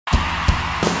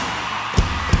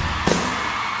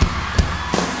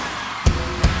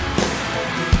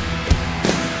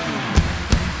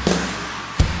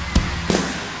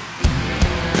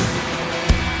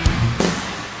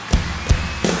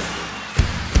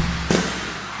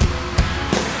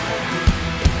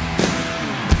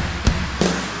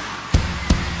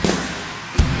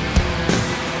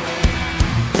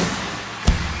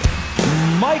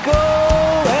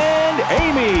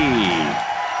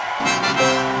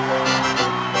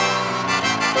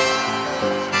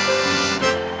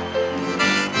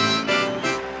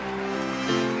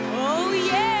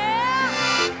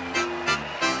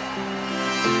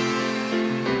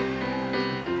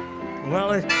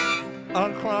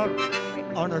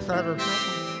out on a Saturday.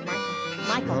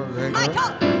 Michael. There you go.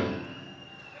 Michael!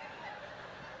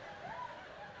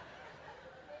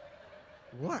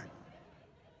 What?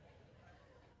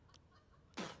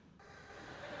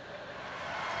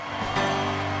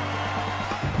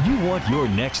 You want your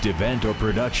next event or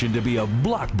production to be a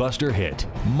blockbuster hit?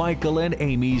 Michael and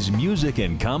Amy's music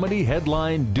and comedy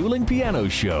headline Dueling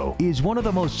Pianos show is one of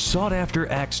the most sought-after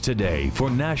acts today for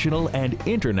national and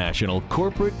international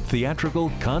corporate,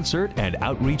 theatrical, concert, and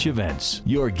outreach events.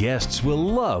 Your guests will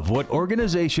love what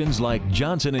organizations like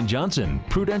Johnson & Johnson,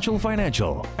 Prudential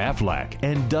Financial, Aflac,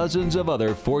 and dozens of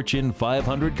other Fortune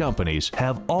 500 companies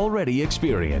have already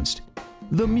experienced.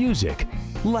 The music,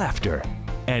 laughter,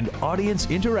 and audience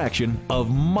interaction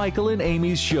of Michael and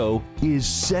Amy's show is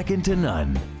second to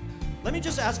none. Let me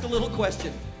just ask a little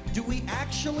question. Do we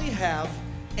actually have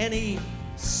any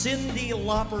Cyndi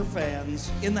Lauper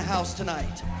fans in the house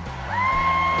tonight?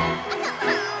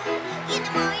 In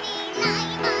the morning,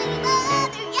 like my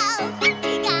mother yells, what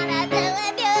you gonna do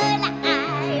with your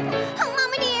life? Oh,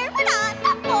 mama dear, put on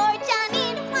a fortune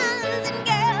in ones and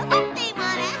girls, they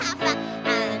wanna have fun.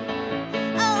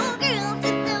 Oh, girls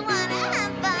just wanna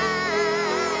have fun.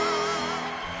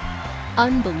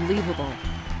 Unbelievable.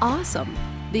 Awesome.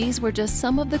 These were just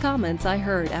some of the comments I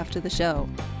heard after the show.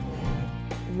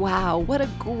 Wow, what a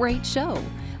great show.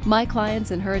 My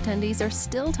clients and her attendees are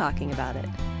still talking about it.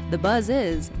 The buzz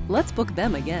is, let's book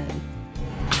them again.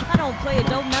 I don't play a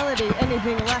dope melody.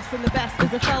 Anything less than the best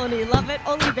is a felony. Love it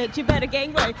or leave it. You better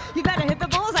gangway. You better hit the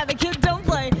bullseye. The kids don't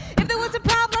play. If there was a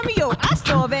problem, yo, I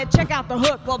solve it. Check out the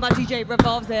hook while my DJ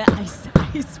revolves there. Ice,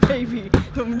 ice, baby.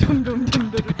 Dum dum dum dum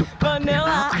dum.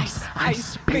 Vanilla ice,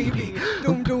 ice, baby.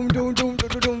 Dum dum dum dum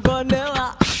dum dum.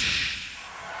 Vanilla.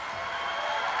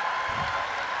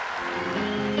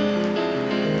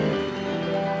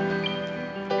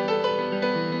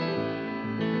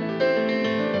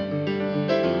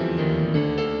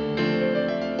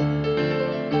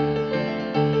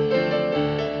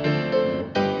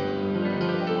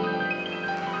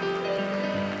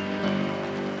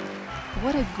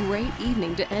 What a great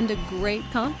evening to end a great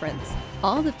conference.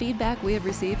 All the feedback we have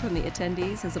received from the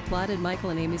attendees has applauded Michael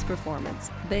and Amy's performance.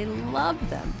 They loved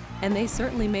them, and they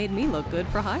certainly made me look good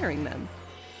for hiring them.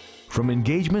 From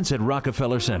engagements at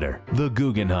Rockefeller Center, the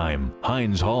Guggenheim,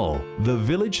 Heinz Hall, the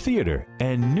Village Theater,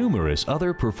 and numerous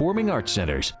other performing arts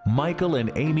centers, Michael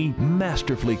and Amy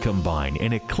masterfully combine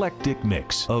an eclectic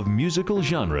mix of musical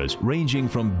genres ranging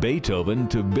from Beethoven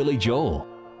to Billy Joel,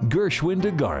 Gershwin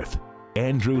to Garth,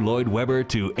 Andrew Lloyd Webber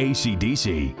to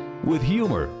AC/DC, with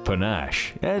humor,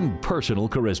 panache, and personal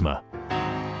charisma.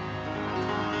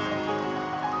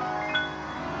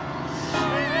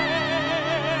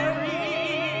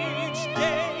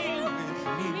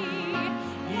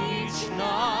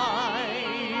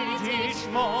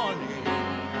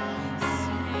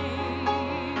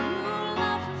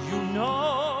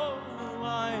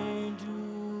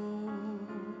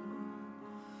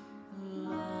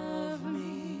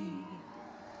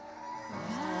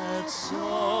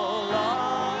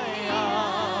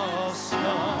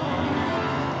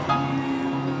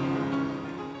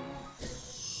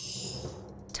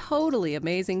 Totally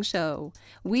amazing show.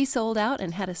 We sold out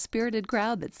and had a spirited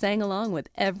crowd that sang along with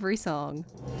every song.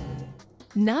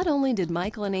 Not only did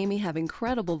Michael and Amy have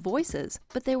incredible voices,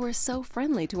 but they were so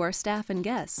friendly to our staff and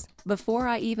guests. Before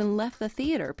I even left the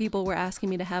theater, people were asking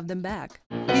me to have them back.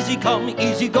 Easy come,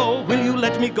 easy go, will you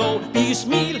let me go?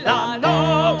 Bismillah,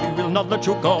 no, we will not let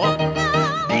you go.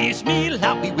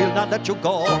 Bismillah, we will not let you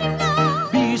go.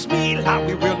 Bismillah,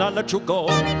 we will not let you go.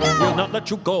 We'll not let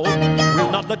you go.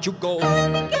 We'll not let you go.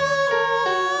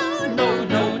 No,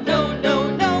 no, no,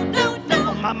 no, no, no, no.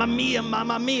 Oh, mamma mia,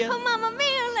 mamma mia. Oh, mamma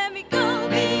mia, let me go.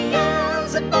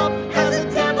 Beelzebub has a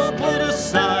devil put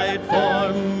aside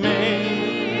for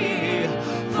me,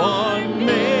 for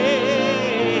me,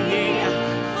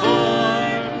 for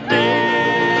me.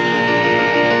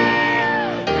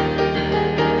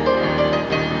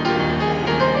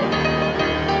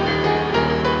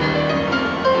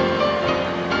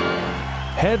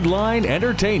 Headline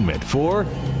entertainment for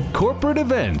corporate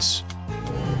events,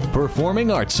 performing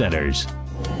arts centers,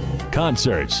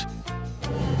 concerts,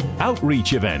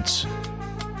 outreach events.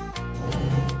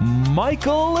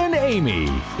 Michael and Amy.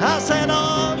 I said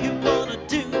all you wanna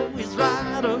do is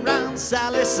ride around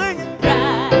Sally singing.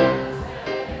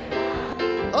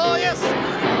 Oh yes.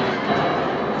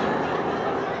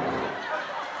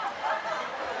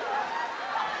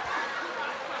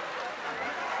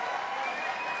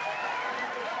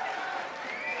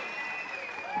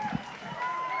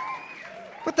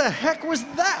 What the heck was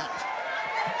that?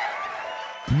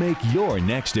 Make your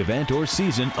next event or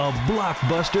season a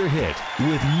blockbuster hit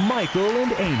with Michael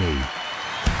and Amy.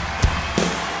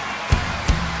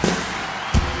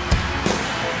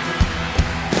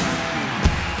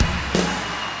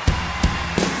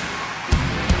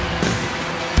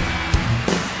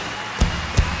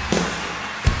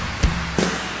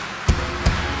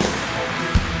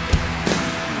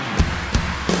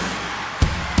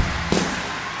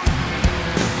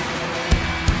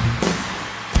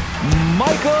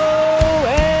 Michael